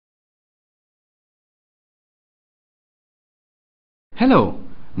Hello,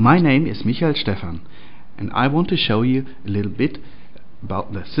 my name is Michael Stephan, and I want to show you a little bit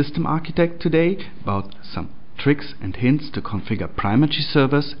about the Systemarchitect today, about some tricks and hints to configure PRIMERGY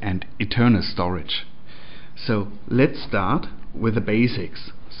servers and ETERNUS storage. So let's start with the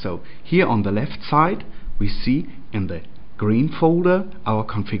basics. So here on the left side we see in the green folder our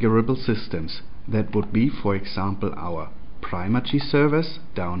configurable systems. That would be, for example, our PRIMERGY servers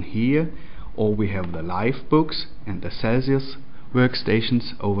down here, or we have the live books and the Celsius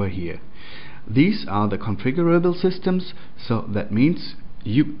workstations over here. These are the configurable systems, so that means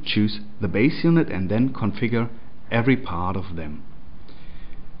you choose the base unit and then configure every part of them.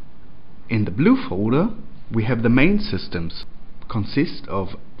 In the blue folder we have the main systems, consist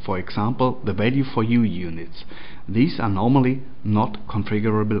of, for example, the value for you units. These are normally not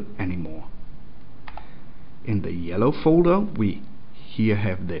configurable anymore. In the yellow folder we here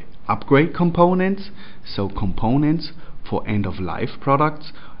have the upgrade components, so components for end-of-life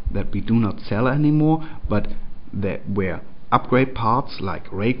products that we do not sell anymore, but where upgrade parts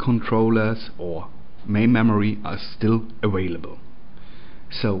like RAID controllers or main memory are still available.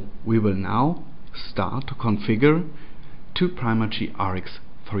 So we will now start to configure two PRIMERGY RX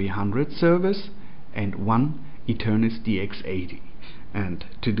 300 servers and one ETERNUS DX80. And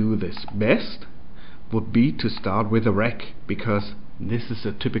to do this best would be to start with a rack, because this is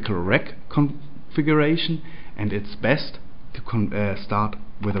a typical rack configuration and it's best to start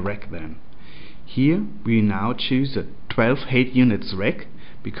with a rack then. Here we now choose a 12 8 units rack,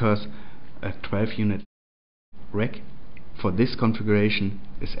 because a 12 unit rack for this configuration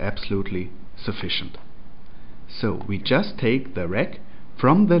is absolutely sufficient. So we just take the rack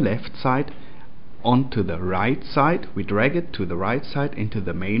from the left side onto the right side, we drag it to the right side into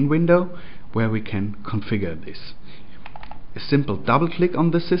the main window where we can configure this. A simple double click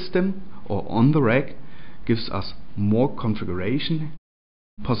on the system or on the rack gives us more configuration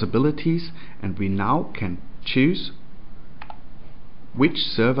possibilities, and we now can choose which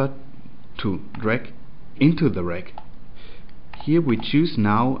server to drag into the rack. Here we choose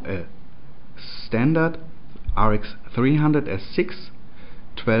now a standard RX 300 S6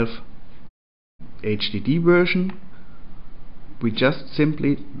 12 HDD version. We just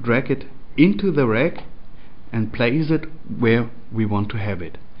simply drag it into the rack and place it where we want to have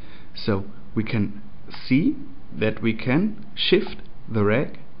it. So we can see that we can shift the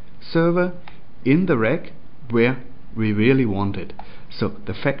rack server in the rack where we really want it. So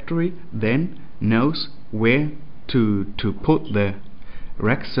the factory then knows where to put the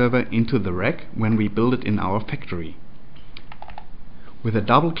rack server into the rack when we build it in our factory. With a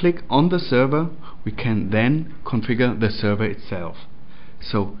double click on the server we can then configure the server itself.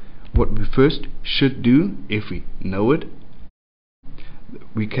 So what we first should do, if we know it,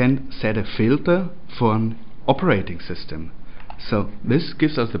 we can set a filter for an operating system. So this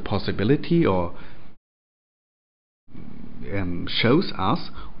gives us the possibility, or shows us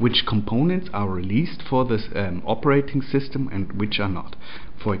which components are released for this operating system and which are not.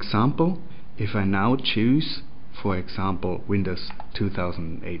 For example, if I now choose, for example, Windows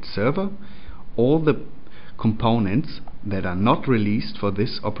 2008 server, all the components that are not released for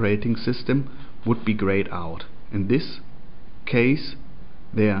this operating system would be grayed out. In this case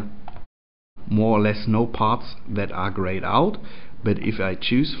there are more or less no parts that are grayed out, but if I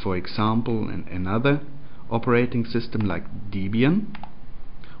choose, for example, another operating system like Debian,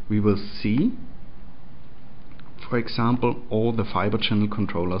 we will see, for example, all the fiber channel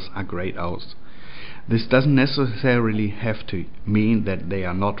controllers are grayed out. This doesn't necessarily have to mean that they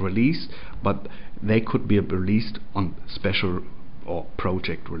are not released, but they could be released on special or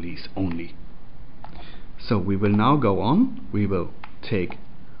project release only. So we will now go on. We will take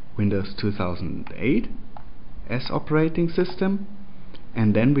Windows 2008 as operating system,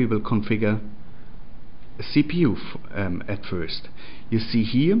 and then we will configure a CPU at first. You see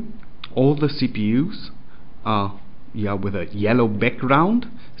here all the CPUs are with a yellow background.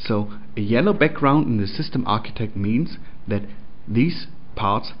 So a yellow background in the Systemarchitect means that these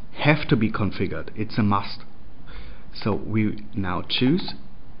parts have to be configured. It's a must. So we now choose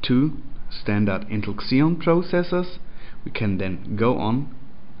two standard Intel Xeon processors. We can then go on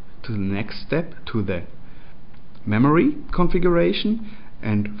to the next step, to the memory configuration,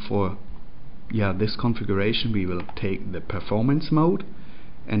 and for this configuration we will take the performance mode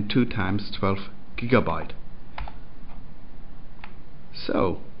and 2 times 12 GB.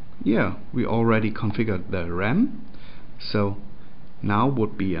 So we already configured the RAM. So now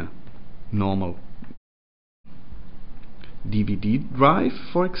would be a normal DVD drive,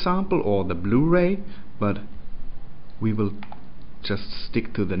 for example, or the Blu-ray, but we will just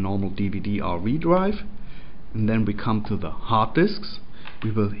stick to the normal DVD RV drive. and then we come to the hard disks.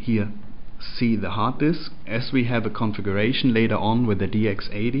 We will here see the hard disk. As we have a configuration later on with the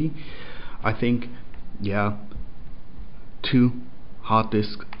DX80, I think, yeah, 2 hard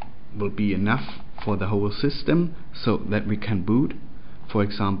disks will be enough for the whole system, so that we can boot, for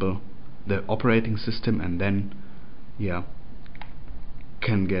example, the operating system, and then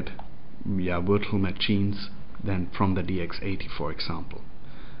can get virtual machines then from the DX80, for example.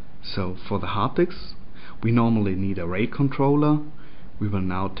 So for the hard disks, we normally need a RAID controller. We will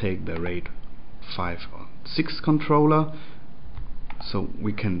now take the RAID 5 or 6 controller, so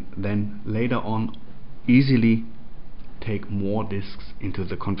we can then later on easily take more disks into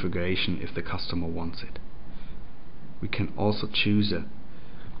the configuration if the customer wants it. We can also choose a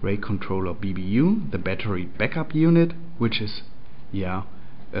RAID controller BBU, the battery backup unit, which is a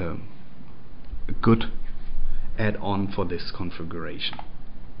good add-on for this configuration.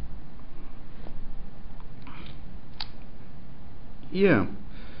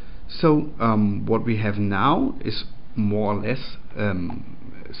 So what we have now is more or less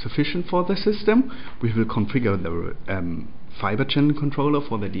sufficient for the system. We will configure the fiber channel controller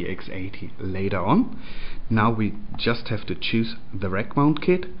for the DX80 later on. Now we just have to choose the rack mount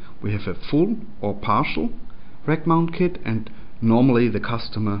kit. We have a full or partial rack mount kit, and normally the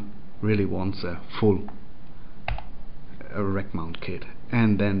customer really wants a full rack mount kit.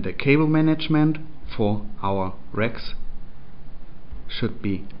 And then the cable management for our racks should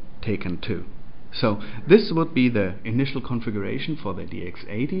be taken too. So this would be the initial configuration for the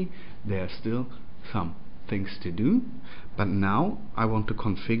DX80. There are still some things to do, but now I want to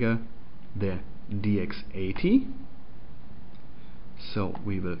configure the DX80. So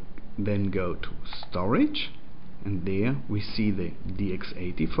we will then go to storage, and there we see the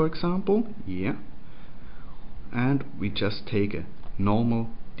DX80, for example, and we just take a normal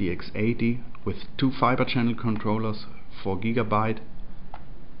DX80 with 2 fiber channel controllers, 4 GB,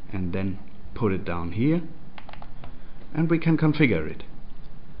 and then put it down here, and we can configure it.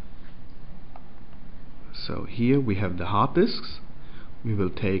 So here we have the hard disks. We will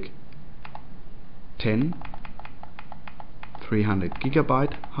take 10 300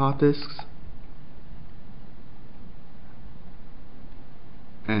 GB hard disks,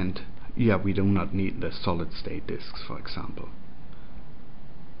 and we do not need the solid state disks, for example.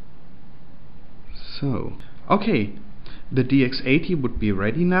 So okay, the DX80 would be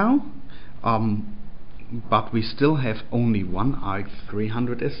ready now, but we still have only one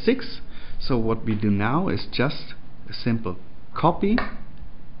RX300S6. So what we do now is just a simple copy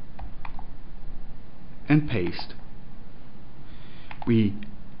and paste. We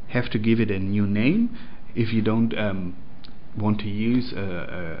have to give it a new name. If you don't want to use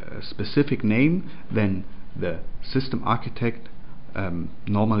a specific name, then the Systemarchitect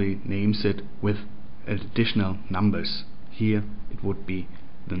normally names it with additional numbers. Here it would be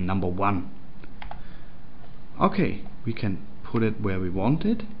the number 1. Okay, we can put it where we want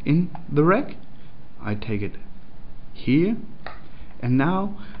it in the rack. I take it here, and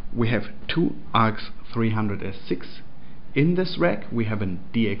now we have 2 RX300S6 in this rack. We have a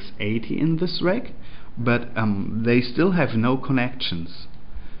DX80 in this rack, but they still have no connections.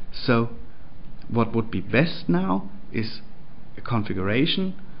 So what would be best now is a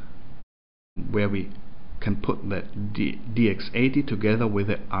configuration where we can put the DX80 together with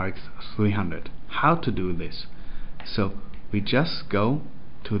the RX300. How to do this? So we just go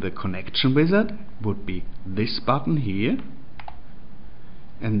to the connection wizard, would be this button here,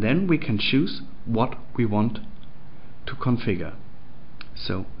 and then we can choose what we want to configure.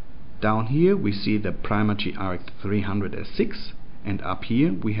 So down here we see the PRIMERGY RX300S6, and up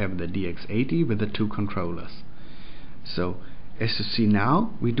here we have the DX80 with the 2 controllers. So as you see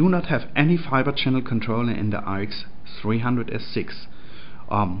now, we do not have any fiber channel controller in the RX300S6.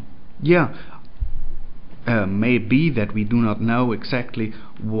 Maybe that we do not know exactly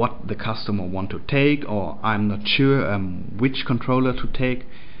what the customer want to take, or I'm not sure which controller to take.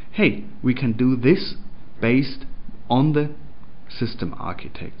 Hey, we can do this based on the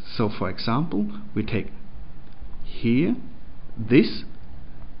Systemarchitect. So for example, we take here, this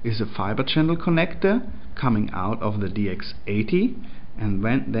is a fiber channel connector coming out of the DX80, and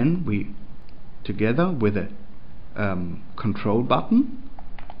then we, together with a control button,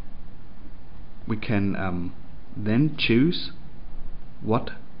 we can then choose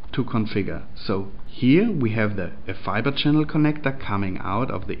what to configure. So here we have a fiber channel connector coming out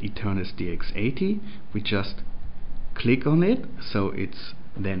of the ETERNUS DX80. We just click on it, so it's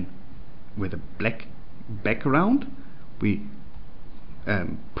then with a black background. We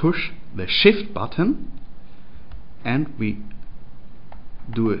push the shift button, and we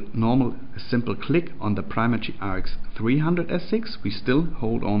do a simple click on the PRIMERGY RX 300S6, we still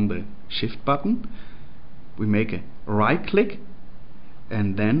hold on the shift button. We make a right click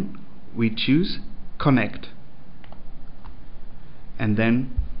and then we choose connect. And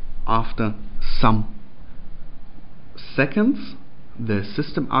then after some seconds the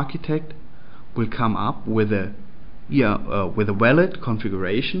Systemarchitect will come up with a valid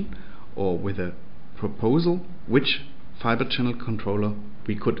configuration or with a proposal which fiber channel controller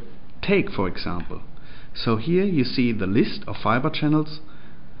we could take, for example. So here you see the list of fiber channel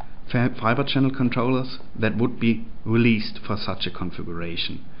controllers that would be released for such a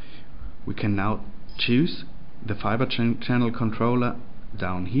configuration. We can now choose the fiber channel controller.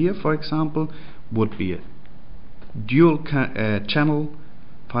 Down here, for example, would be a dual channel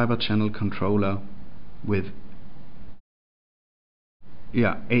fiber channel controller with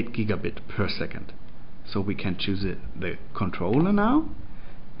 8 gigabit per second. So we can choose the controller now,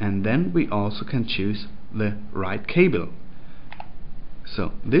 and then we also can choose the right cable.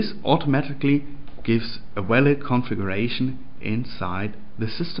 So this automatically gives a valid configuration inside the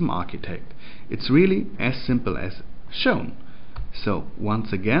Systemarchitect. It's really as simple as shown. So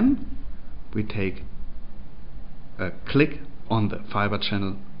once again we take a click on the fiber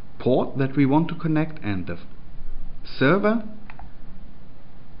channel port that we want to connect and the server.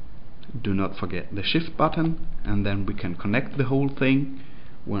 Do not forget the shift button, and then we can connect the whole thing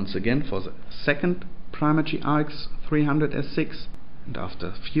once again for the second PRIMERGY RX 300S6, and after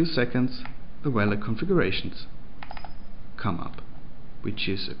a few seconds the valid configurations come up. We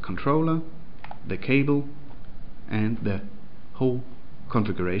choose a controller, the cable, and the whole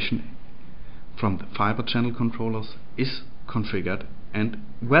configuration from the fiber channel controllers is configured and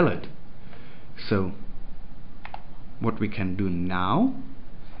valid. So what we can do now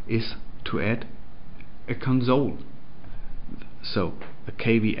is to add a console. So the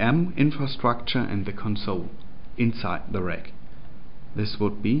KVM infrastructure and the console inside the rack. This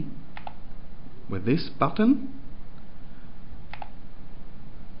would be with this button.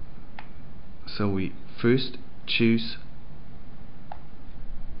 So we first choose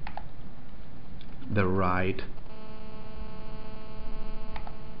the right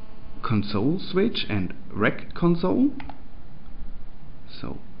console switch and rack console.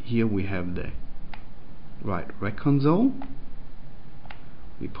 So here we have the right rack console.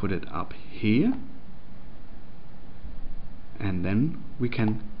 We put it up here, and then we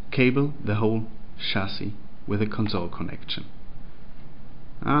can cable the whole chassis with a console connection.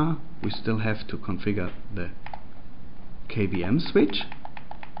 We still have to configure the KVM switch,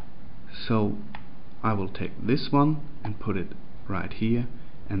 so I will take this one and put it right here,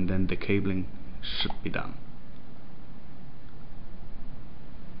 and then the cabling should be done.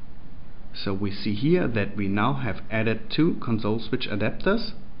 So we see here that we now have added 2 console switch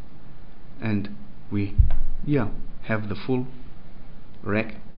adapters, and we have the full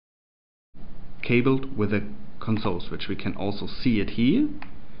rack cabled with a console switch. We can also see it here.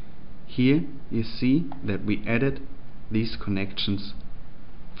 Here you see that we added these connections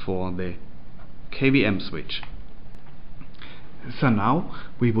for the KVM switch. So now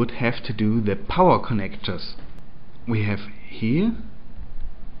we would have to do the power connectors. We have here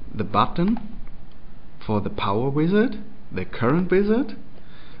the button for the power wizard, the current wizard.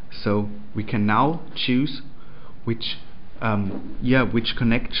 So we can now choose which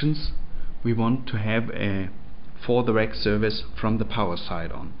connections we want to have for the rack service from the power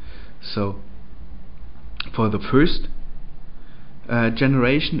side on. So for the first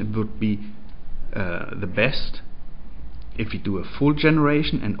generation, it would be the best if you do a full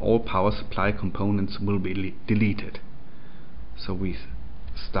generation and all power supply components will be deleted. So we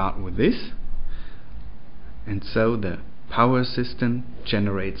start with this, and so the power system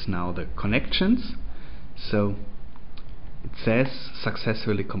generates now the connections. So it says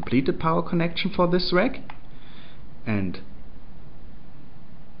successfully completed power connection for this rack, and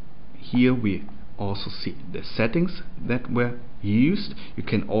here we also see the settings that were used. You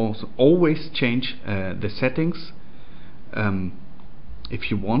can also always change the settings if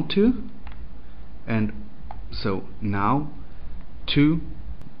you want to, and so now 2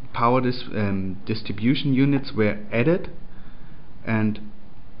 power distribution units were added, and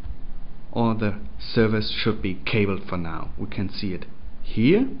all the servers should be cabled for now. We can see it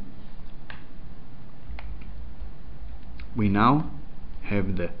here. We now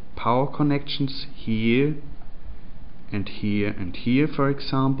have the power connections here and here and here, for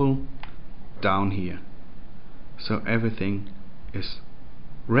example, down here. So everything is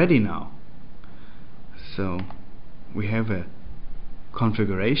ready now. So we have a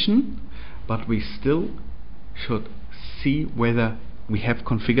configuration, but we still should see whether we have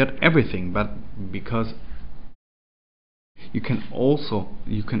configured everything, but because you can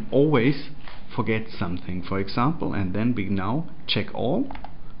always forget something, for example, and then we now check all.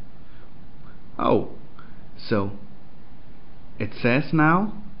 Oh, so it says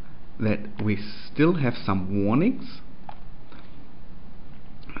now that we still have some warnings.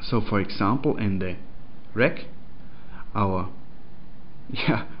 So for example, in the rec, our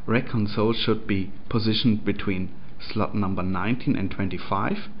rec console should be positioned between slot number 19 and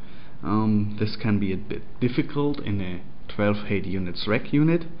 25. This can be a bit difficult in a 12 8 units rec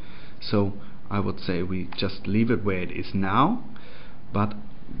unit, so I would say we just leave it where it is now, but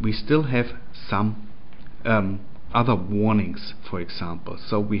we still have some other warnings, for example.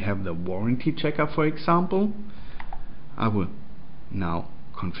 So we have the warranty checker, for example. I will now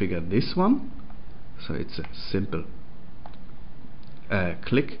configure this one, so it's a simple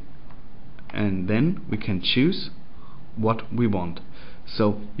click, and then we can choose what we want.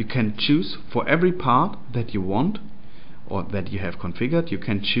 So you can choose for every part that you want or that you have configured, you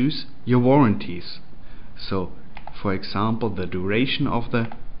can choose your warranties. So for example, the duration of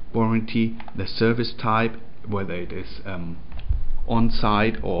the warranty, the service type, whether it is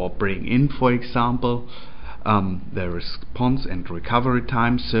on-site or bring-in, for example, the response and recovery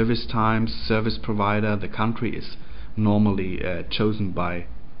time, service times, service provider. The country is normally chosen by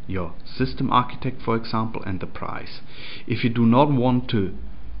your system architect, for example, and the price. If you do not want to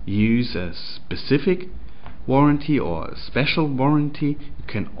use a specific warranty or a special warranty, you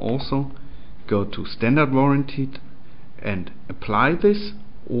can also go to standard warranty and apply this,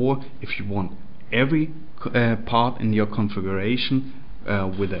 or if you want every part in your configuration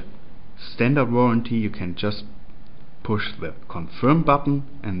with a standard warranty, you can just push the confirm button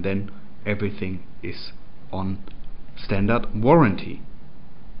and then everything is on standard warranty.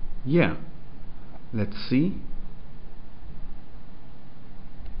 Yeah, let's see.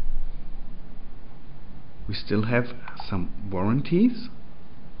 We still have some warranties,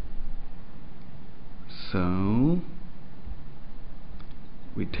 so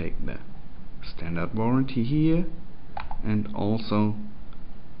we take the standard warranty here, and also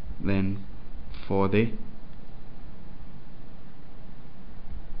then for the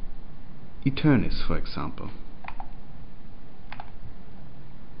ETERNUS, for example.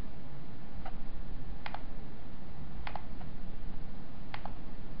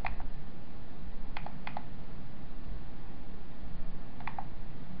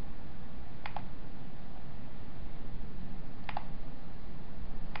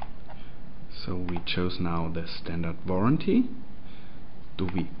 So we chose now the standard warranty. Do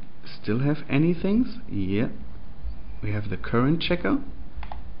we still have any things? Yeah, we have the current checker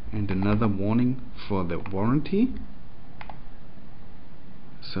and another warning for the warranty.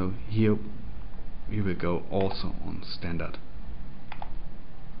 So here we will go also on standard.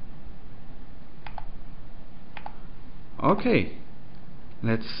 Okay,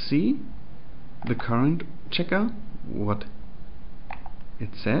 let's see the current checker, what it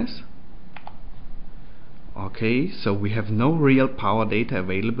says. Okay, so we have no real power data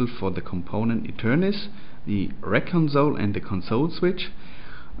available for the component ETERNUS, the rec console and the console switch.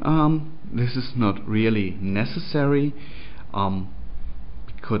 This is not really necessary.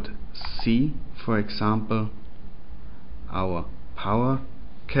 We could see, for example, our power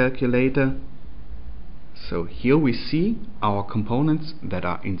calculator. So here we see our components that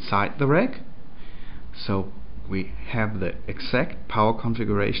are inside the rack. So we have the exact power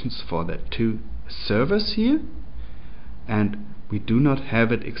configurations for the two servers here, and we do not have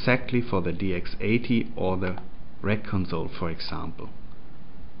it exactly for the DX80 or the rack console, for example.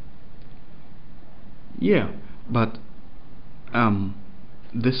 Yeah, but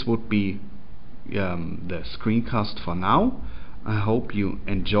this would be the screencast for now. I hope you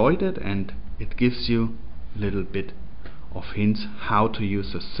enjoyed it, and it gives you a little bit of hints how to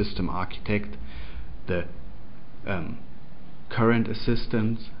use the Systemarchitect, the current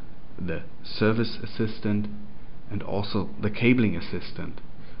assistant, the service assistant, and also the cabling assistant.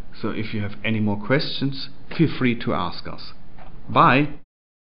 So if you have any more questions, feel free to ask us. Bye!